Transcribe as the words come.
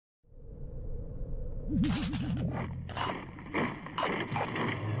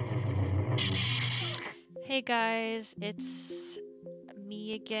Hey guys, it's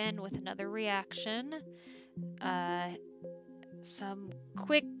me again with another reaction. Some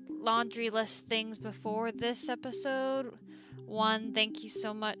quick laundry list things before this episode. One, thank you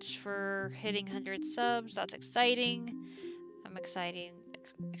so much for hitting 100 subs. That's exciting. I'm excited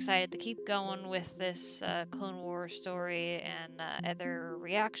to keep going with this Clone Wars story and other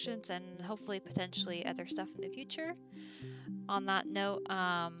reactions and hopefully potentially other stuff in the future. On that note,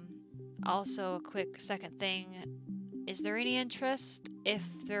 also a quick second thing. Is there any interest if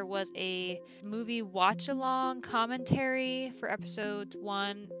there was a movie watch-along commentary for episodes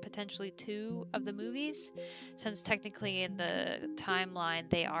 1, potentially 2 of the movies? Since technically in the timeline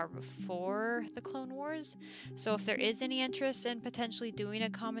they are before the Clone Wars. So if there is any interest in potentially doing a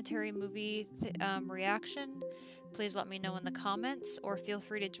commentary movie reaction, please let me know in the comments, or feel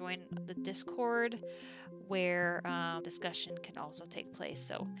free to join the Discord where discussion can also take place.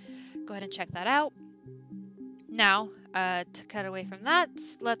 So go ahead and check that out. Now, to cut away from that,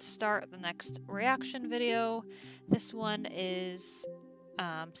 let's start the next reaction video. This one is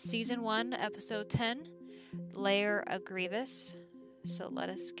Season 1, Episode 10, Lair Of Grevious. So let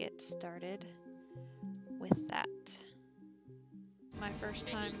us get started with that. My first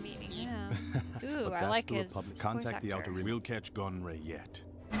time meeting him. Ooh, I like his voice Contact the actor. outer rim. We'll catch Gunray yet.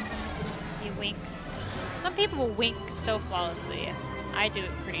 He winks. Some people wink so flawlessly. I do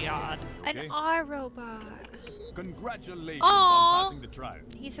it pretty odd. Okay. An iRobot. Congratulations Aww. on passing the trial.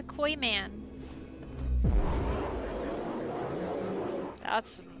 He's a koi man. That's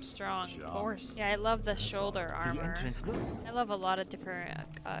some strong force. Yeah, I love the shoulder armor. I love a lot of different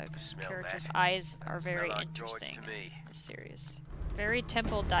characters' eyes are very interesting in this series. Very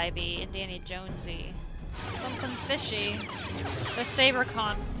temple divey, Indiana Jonesy. Something's fishy. The saber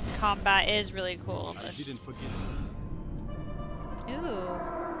combat is really cool. I didn't forget. Ooh.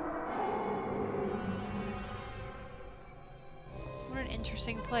 What an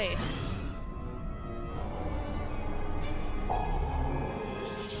interesting place. I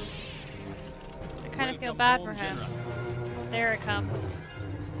kind of feel bad for him. There it comes.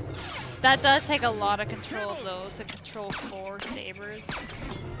 That does take a lot of control though, to control 4 sabers.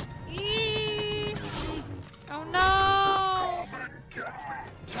 Eee! Oh no!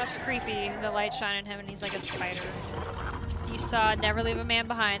 That's creepy. The light shining on him and he's like a spider. You saw Never Leave a Man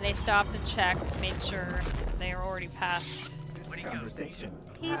Behind. They stopped and checked, made sure they were already past.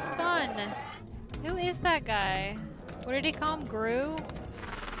 He's fun. Who is that guy? What did he call him? Gru?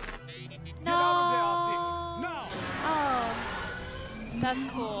 No. Oh, that's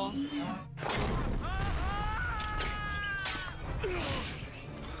cool.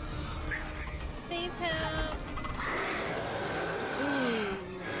 Save him. Ooh.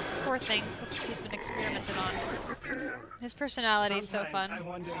 Poor things. Looks like he's been experimented on. His personality is so fun.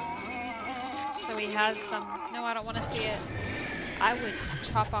 So he has some... No, I don't want to see it. I would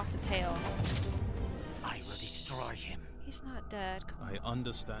chop off the tail. I will destroy him. He's not dead. I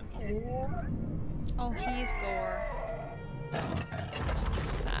understand. Oh, he's Gore. It's too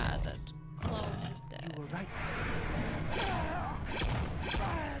sad that Clone is dead. You were right.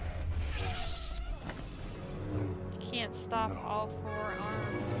 Can't stop all 4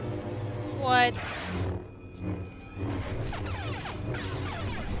 arms. What?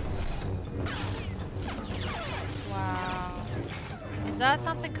 Wow. Is that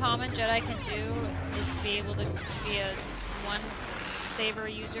something common Jedi can do? Is to be able to be a one saber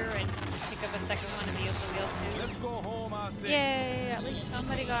user and pick up a second one and be able to wield 2? Let's go home, I say. Yay! At least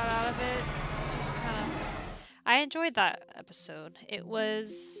somebody got out of it. It's just kind of... I enjoyed that episode. It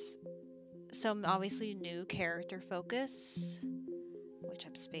was some obviously new character focus, which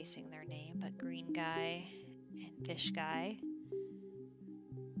I'm spacing their name, but Green Guy and Fish Guy.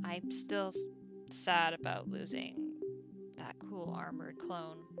 I'm still sad about losing that cool armored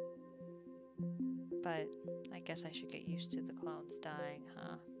clone, but I guess I should get used to the clones dying,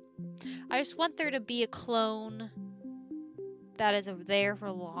 huh? I just want there to be a clone that is there for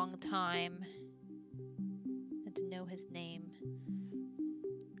a long time and to know his name.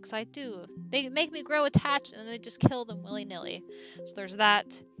 Because I do. They make me grow attached and they just kill them willy-nilly. So there's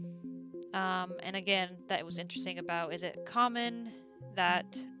that. And again, that was interesting about, is it common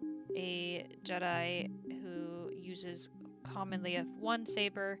that a Jedi who uses commonly a 1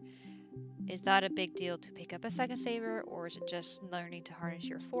 saber, is that a big deal to pick up a 2nd saber, or is it just learning to harness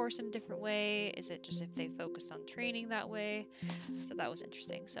your force in a different way? Is it just if they focus on training that way? So that was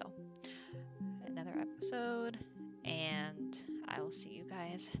interesting. So another episode, and I will see you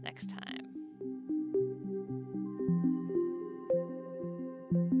guys next time.